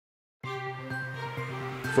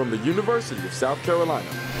From the University of South Carolina,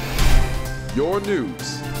 your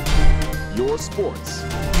news, your sports,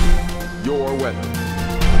 your weather.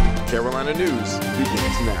 Carolina News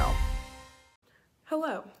begins now.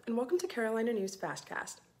 Hello, and welcome to Carolina News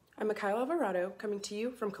FastCast. I'm Mekyla Alvarado, coming to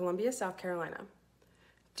you from Columbia, South Carolina.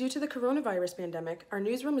 Due to the coronavirus pandemic, our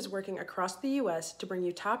newsroom is working across the U.S. to bring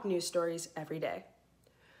you top news stories every day.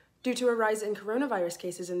 Due to a rise in coronavirus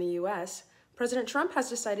cases in the U.S., President Trump has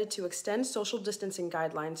decided to extend social distancing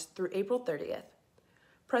guidelines through April 30th.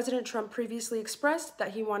 President Trump previously expressed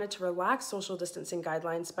that he wanted to relax social distancing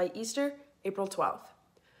guidelines by Easter, April 12th.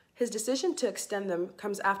 His decision to extend them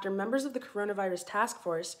comes after members of the coronavirus task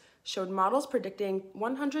force showed models predicting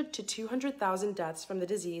 100 to 200,000 deaths from the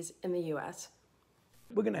disease in the U.S.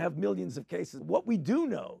 We're going to have millions of cases. What we do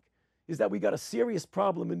know is that we got a serious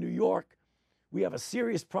problem in New York. We have a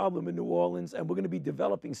serious problem in New Orleans, and we're going to be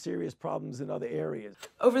developing serious problems in other areas.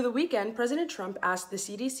 Over the weekend, President Trump asked the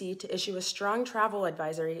CDC to issue a strong travel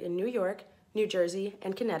advisory in New York, New Jersey,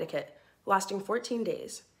 and Connecticut, lasting 14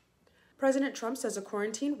 days. President Trump says a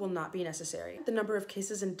quarantine will not be necessary. The number of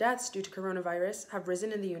cases and deaths due to coronavirus have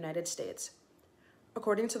risen in the United States.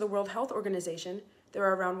 According to the World Health Organization, there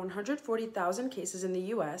are around 140,000 cases in the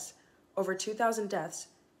U.S., over 2,000 deaths,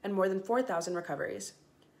 and more than 4,000 recoveries.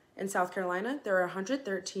 In South Carolina, there are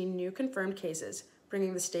 113 new confirmed cases,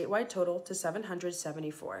 bringing the statewide total to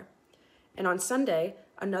 774. And on Sunday,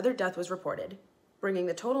 another death was reported, bringing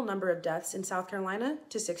the total number of deaths in South Carolina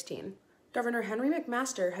to 16. Governor Henry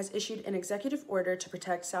McMaster has issued an executive order to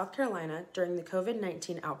protect South Carolina during the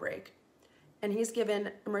COVID-19 outbreak. And he's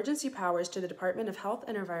given emergency powers to the Department of Health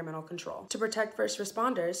and Environmental Control. To protect first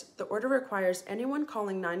responders, the order requires anyone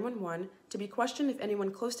calling 911 to be questioned if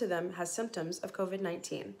anyone close to them has symptoms of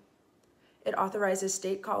COVID-19. It authorizes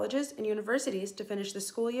state colleges and universities to finish the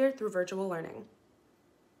school year through virtual learning.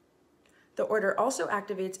 The order also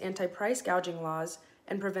activates anti-price gouging laws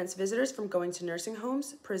and prevents visitors from going to nursing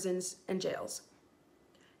homes, prisons, and jails.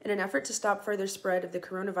 In an effort to stop further spread of the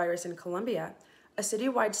coronavirus in Columbia, a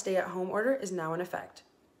citywide stay-at-home order is now in effect.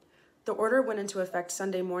 The order went into effect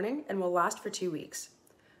Sunday morning and will last for 2 weeks.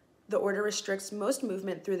 The order restricts most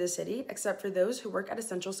movement through the city except for those who work at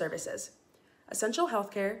essential services. Essential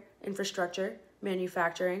healthcare, infrastructure,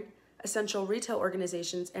 manufacturing, essential retail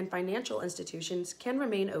organizations, and financial institutions can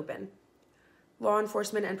remain open. Law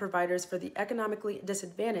enforcement and providers for the economically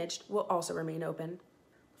disadvantaged will also remain open.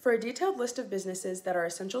 For a detailed list of businesses that are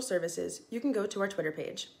essential services, you can go to our Twitter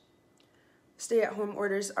page. Stay-at-home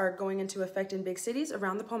orders are going into effect in big cities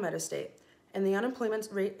around the Palmetto State, and the unemployment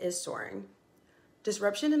rate is soaring.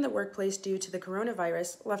 Disruption in the workplace due to the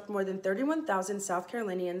coronavirus left more than 31,000 South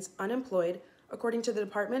Carolinians unemployed, according to the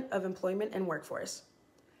Department of Employment and Workforce.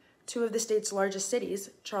 Two of the state's largest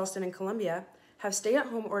cities, Charleston and Columbia, have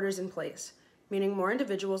stay-at-home orders in place, meaning more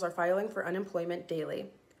individuals are filing for unemployment daily,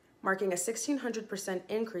 marking a 1,600%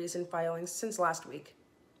 increase in filings since last week.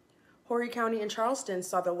 Horry County and Charleston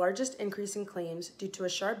saw the largest increase in claims due to a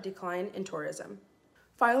sharp decline in tourism.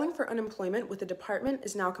 Filing for unemployment with the department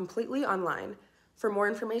is now completely online. For more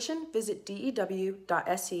information, visit dew.sc.gov.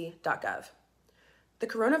 The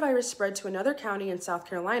coronavirus spread to another county in South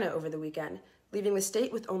Carolina over the weekend, leaving the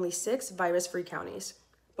state with only 6 virus-free counties.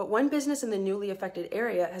 But one business in the newly affected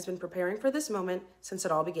area has been preparing for this moment since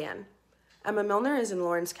it all began. Emma Milner is in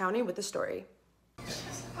Lawrence County with the story.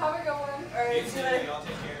 How's it going? All right, see you later.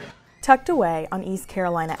 Tucked away on East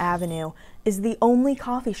Carolina Avenue is the only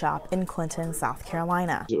coffee shop in Clinton, South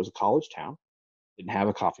Carolina. It was a college town, didn't have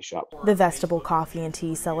a coffee shop. The Vestibule Coffee and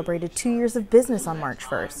Tea celebrated 2 years of business on March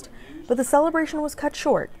 1st, but the celebration was cut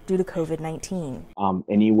short due to COVID-19.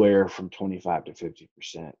 Anywhere from 25 to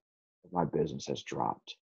 50% of my business has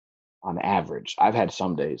dropped on average. I've had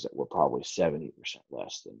some days that were probably 70%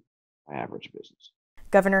 less than my average business.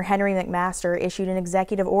 Governor Henry McMaster issued an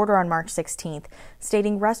executive order on March 16th,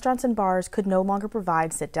 stating restaurants and bars could no longer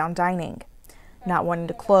provide sit-down dining. Not wanting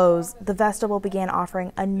to close, the Vestibule began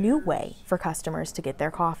offering a new way for customers to get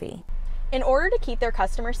their coffee. In order to keep their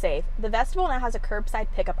customers safe, the Vestibule now has a curbside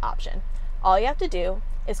pickup option. All you have to do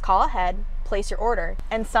is call ahead, place your order,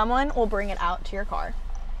 and someone will bring it out to your car.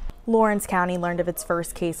 Lawrence County learned of its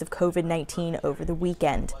first case of COVID-19 over the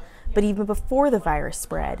weekend, but even before the virus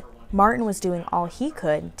spread, Martin was doing all he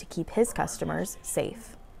could to keep his customers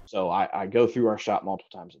safe. So I go through our shop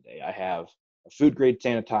multiple times a day. I have a food grade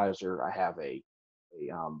sanitizer. I have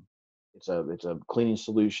it's a cleaning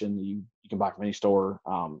solution you can buy from any store.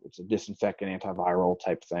 It's a disinfectant, antiviral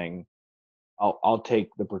type thing. I'll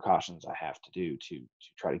take the precautions I have to do to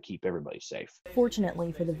try to keep everybody safe.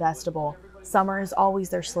 Fortunately for the Vestibule, summer is always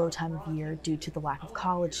their slow time of year due to the lack of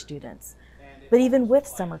college students. But even with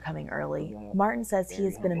summer coming early, Martin says he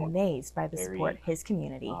has been amazed by the support his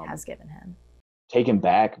community has given him. Taken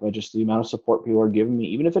back by just the amount of support people are giving me,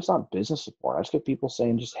 even if it's not business support. I just get people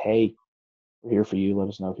saying just, hey, we're here for you. Let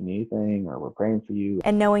us know if you need anything, or we're praying for you.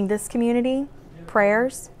 And knowing this community,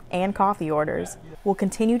 prayers and coffee orders will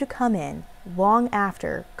continue to come in long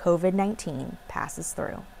after COVID-19 passes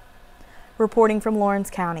through. Reporting from Lawrence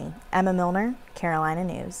County, Emma Milner, Carolina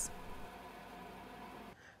News.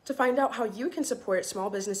 To find out how you can support small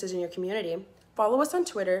businesses in your community, follow us on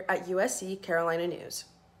Twitter at USC Carolina News.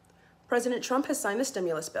 President Trump has signed the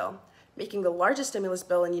stimulus bill, making the largest stimulus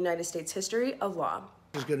bill in United States history a law.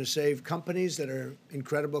 It's going to save companies that are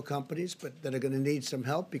incredible companies, but that are going to need some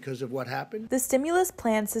help because of what happened. The stimulus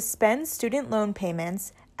plan suspends student loan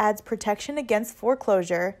payments, adds protection against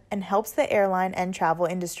foreclosure, and helps the airline and travel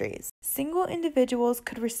industries. Single individuals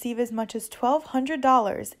could receive as much as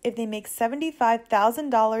 $1,200 if they make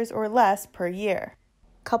 $75,000 or less per year.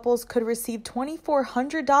 Couples could receive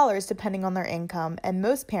 $2,400 depending on their income, and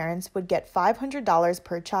most parents would get $500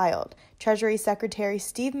 per child. Treasury Secretary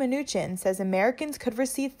Steve Mnuchin says Americans could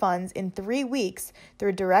receive funds in 3 weeks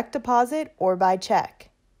through direct deposit or by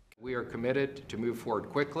check. We are committed to move forward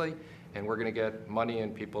quickly, and we're going to get money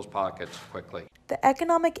in people's pockets quickly. The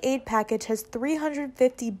economic aid package has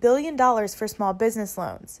 $350 billion for small business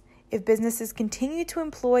loans. If businesses continue to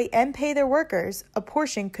employ and pay their workers, a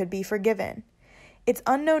portion could be forgiven. It's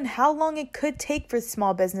unknown how long it could take for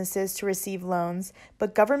small businesses to receive loans,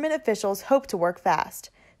 but government officials hope to work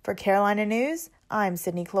fast. For Carolina News, I'm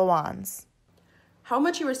Sydney Klawans. How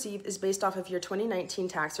much you receive is based off of your 2019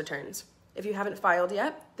 tax returns. If you haven't filed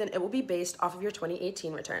yet, then it will be based off of your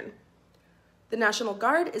 2018 return. The National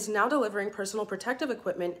Guard is now delivering personal protective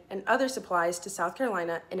equipment and other supplies to South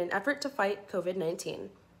Carolina in an effort to fight COVID-19.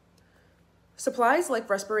 Supplies like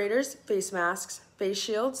respirators, face masks, face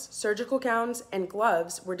shields, surgical gowns, and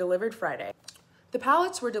gloves were delivered Friday. The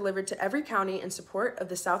pallets were delivered to every county in support of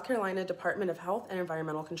the South Carolina Department of Health and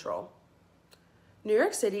Environmental Control. New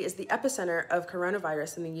York City is the epicenter of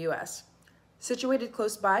coronavirus in the U.S. Situated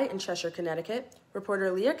close by in Cheshire, Connecticut,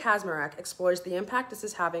 reporter Leah Kaczmarek explores the impact this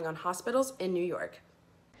is having on hospitals in New York.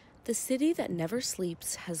 The city that never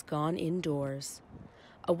sleeps has gone indoors.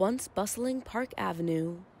 A once bustling Park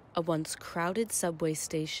Avenue, a once crowded subway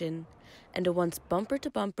station, and a once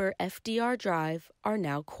bumper-to-bumper FDR Drive are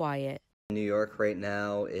now quiet. New York right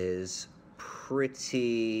now is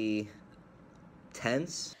pretty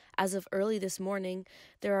tense. As of early this morning,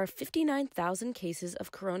 there are 59,000 cases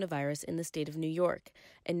of coronavirus in the state of New York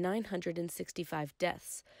and 965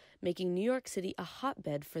 deaths, making New York City a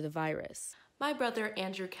hotbed for the virus. My brother,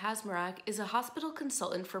 Andrew Kaczmarek, is a hospital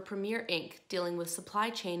consultant for Premier Inc., dealing with supply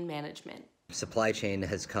chain management. Supply chain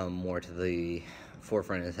has come more to the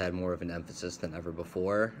forefront, has had more of an emphasis than ever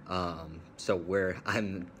before. So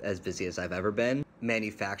I'm as busy as I've ever been.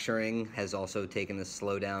 Manufacturing has also taken a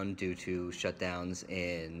slowdown due to shutdowns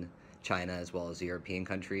in China as well as European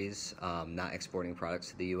countries, not exporting products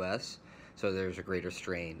to the U.S. So there's a greater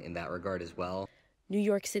strain in that regard as well. New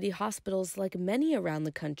York City hospitals, like many around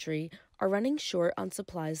the country, are running short on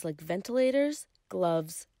supplies like ventilators,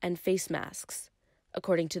 gloves, and face masks.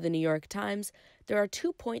 According to the New York Times, there are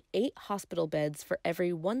 2.8 hospital beds for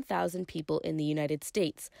every 1,000 people in the United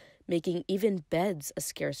States, making even beds a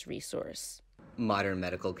scarce resource. Modern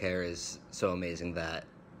medical care is so amazing that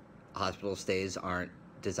hospital stays aren't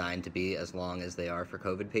designed to be as long as they are for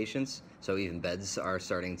COVID patients. So even beds are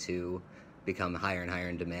starting to become higher and higher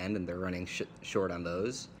in demand, and they're running short on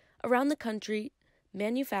those. Around the country,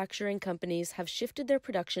 manufacturing companies have shifted their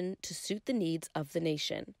production to suit the needs of the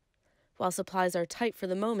nation. While supplies are tight for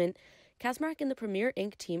the moment, Kaczmarek and the Premier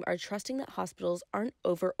Inc. team are trusting that hospitals aren't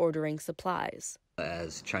over-ordering supplies.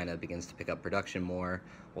 As China begins to pick up production more,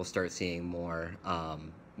 we'll start seeing more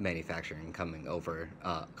manufacturing coming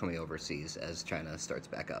overseas as China starts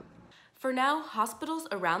back up. For now, hospitals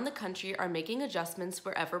around the country are making adjustments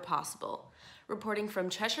wherever possible. Reporting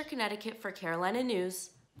from Cheshire, Connecticut for Carolina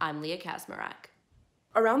News, I'm Leah Kaczmarek.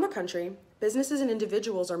 Around the country, businesses and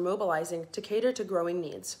individuals are mobilizing to cater to growing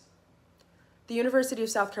needs. The University of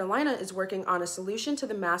South Carolina is working on a solution to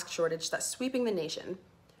the mask shortage that's sweeping the nation.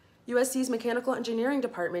 USC's Mechanical Engineering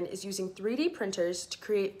Department is using 3D printers to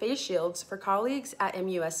create face shields for colleagues at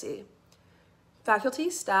MUSC. Faculty,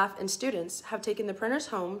 staff, and students have taken the printers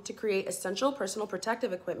home to create essential personal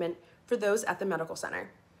protective equipment for those at the medical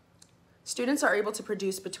center. Students are able to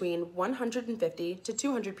produce between 150 to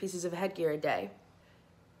 200 pieces of headgear a day.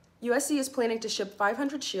 USC is planning to ship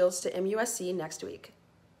 500 shields to MUSC next week.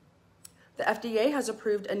 The FDA has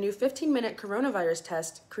approved a new 15-minute coronavirus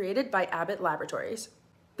test created by Abbott Laboratories.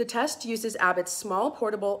 The test uses Abbott's small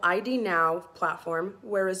portable ID Now platform,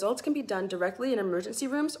 where results can be done directly in emergency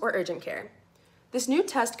rooms or urgent care. This new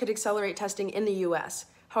test could accelerate testing in the U.S.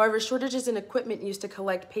 However, shortages in equipment used to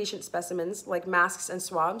collect patient specimens, like masks and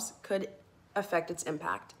swabs, could affect its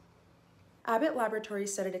impact. Abbott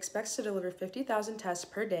Laboratories said it expects to deliver 50,000 tests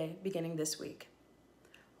per day beginning this week.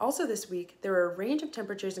 Also this week, there are a range of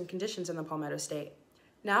temperatures and conditions in the Palmetto State.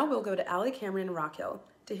 Now we'll go to Allie, Cameron, and Rock Hill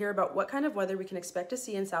to hear about what kind of weather we can expect to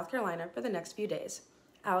see in South Carolina for the next few days.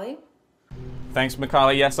 Allie? Thanks,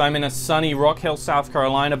 Mekyla. Yes, I'm in a sunny Rock Hill, South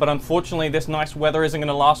Carolina, but unfortunately this nice weather isn't going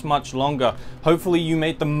to last much longer. Hopefully you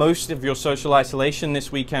made the most of your social isolation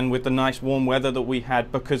this weekend with the nice warm weather that we had,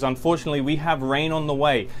 because unfortunately we have rain on the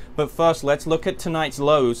way. But first, let's look at tonight's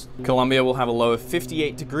lows. Columbia will have a low of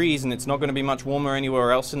 58 degrees, and it's not going to be much warmer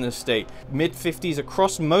anywhere else in the state. Mid-50s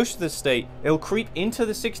across most of the state. It'll creep into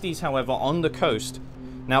the 60s, however, on the coast.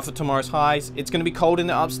 Now for tomorrow's highs, it's going to be cold in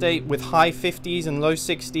the upstate with high 50s and low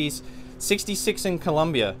 60s. 66 in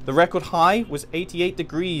Columbia. The record high was 88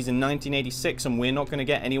 degrees in 1986, and we're not going to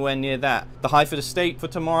get anywhere near that. The high for the state for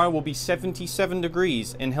tomorrow will be 77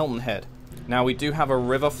 degrees in Hilton Head. Now we do have a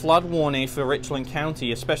river flood warning for Richland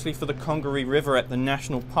County, especially for the Congaree River at the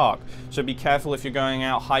National Park, so be careful if you're going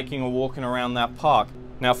out hiking or walking around that park.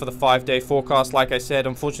 Now for the 5-day forecast, like I said,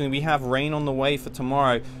 unfortunately we have rain on the way for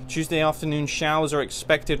tomorrow. Tuesday afternoon showers are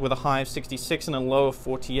expected with a high of 66 and a low of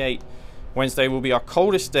 48. Wednesday will be our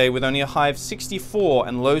coldest day with only a high of 64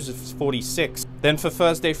 and lows of 46. Then for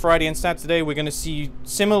Thursday, Friday and Saturday, we're going to see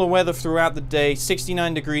similar weather throughout the day,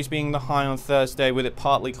 69 degrees being the high on Thursday with it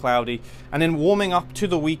partly cloudy, and then warming up to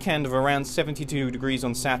the weekend of around 72 degrees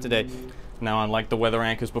on Saturday. Now, unlike the weather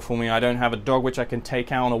anchors before me, I don't have a dog which I can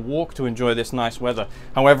take out on a walk to enjoy this nice weather.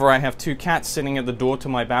 However, I have 2 cats sitting at the door to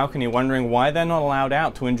my balcony wondering why they're not allowed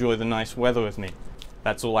out to enjoy the nice weather with me.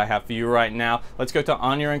 That's all I have for you right now. Let's go to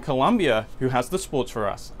Anya in Columbia, who has the sports for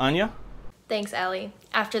us. Anya? Thanks, Allie.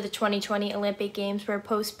 After the 2020 Olympic Games were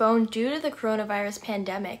postponed due to the coronavirus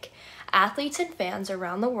pandemic, athletes and fans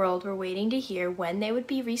around the world were waiting to hear when they would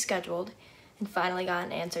be rescheduled, and finally got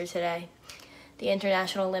an answer today. The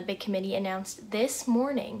International Olympic Committee announced this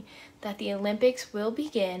morning that the Olympics will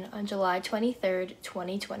begin on July 23,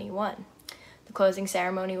 2021. The closing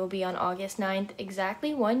ceremony will be on August 9th,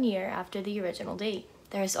 exactly 1 year after the original date.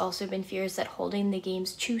 There has also been fears that holding the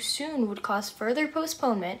games too soon would cause further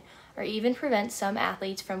postponement or even prevent some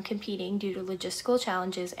athletes from competing due to logistical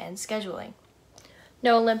challenges and scheduling.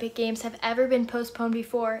 No Olympic Games have ever been postponed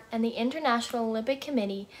before, and the International Olympic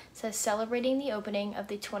Committee says celebrating the opening of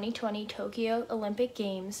the 2020 Tokyo Olympic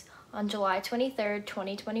Games on July 23,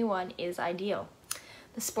 2021 is ideal.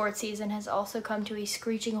 The sports season has also come to a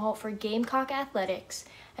screeching halt for Gamecock athletics,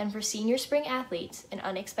 and for senior spring athletes, an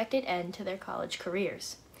unexpected end to their college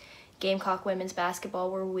careers. Gamecock women's basketball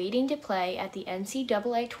were waiting to play at the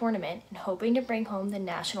NCAA tournament and hoping to bring home the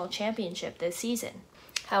national championship this season.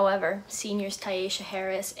 However, seniors Tyesha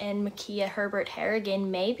Harris and Makia Herbert-Harrigan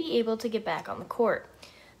may be able to get back on the court.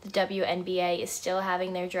 The WNBA is still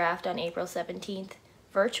having their draft on April 17th,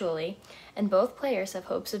 virtually, and both players have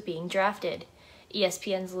hopes of being drafted.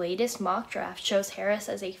 ESPN's latest mock draft shows Harris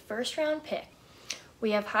as a first-round pick.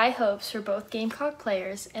 We have high hopes for both Gamecock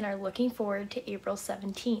players and are looking forward to April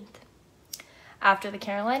 17th. After the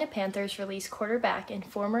Carolina Panthers released quarterback and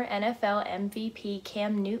former NFL MVP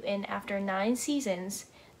Cam Newton after 9 seasons,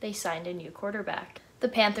 they signed a new quarterback. The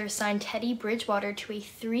Panthers signed Teddy Bridgewater to a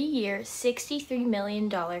 3-year, $63 million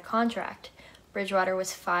contract. Bridgewater was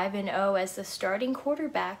 5-0 as the starting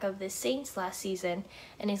quarterback of the Saints last season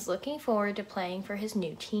and is looking forward to playing for his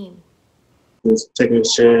new team. Just taking a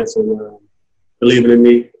chance and believing in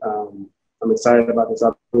me. I'm excited about this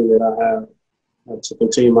opportunity that I have to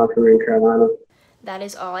continue my career in Carolina. That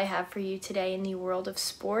is all I have for you today in the world of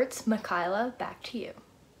sports. Mekyla, back to you.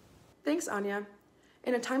 Thanks, Anya.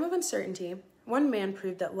 In a time of uncertainty, one man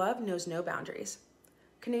proved that love knows no boundaries.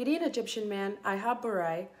 Canadian-Egyptian man Ihab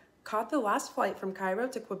Borai caught the last flight from Cairo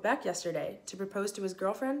to Quebec yesterday to propose to his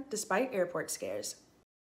girlfriend despite airport scares.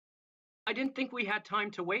 I didn't think we had time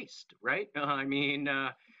to waste, right? I'm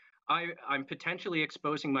potentially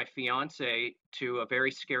exposing my fiance to a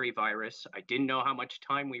very scary virus. I didn't know how much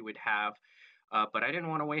time we would have, but I didn't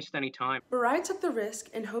want to waste any time. Borai took the risk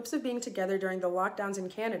in hopes of being together during the lockdowns in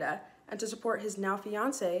Canada and to support his now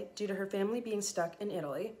fiance due to her family being stuck in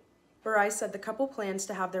Italy. Borai said the couple plans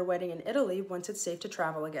to have their wedding in Italy once it's safe to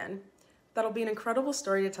travel again. That'll be an incredible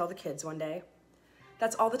story to tell the kids one day.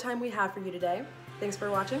 That's all the time we have for you today. Thanks for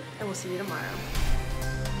watching, and we'll see you tomorrow.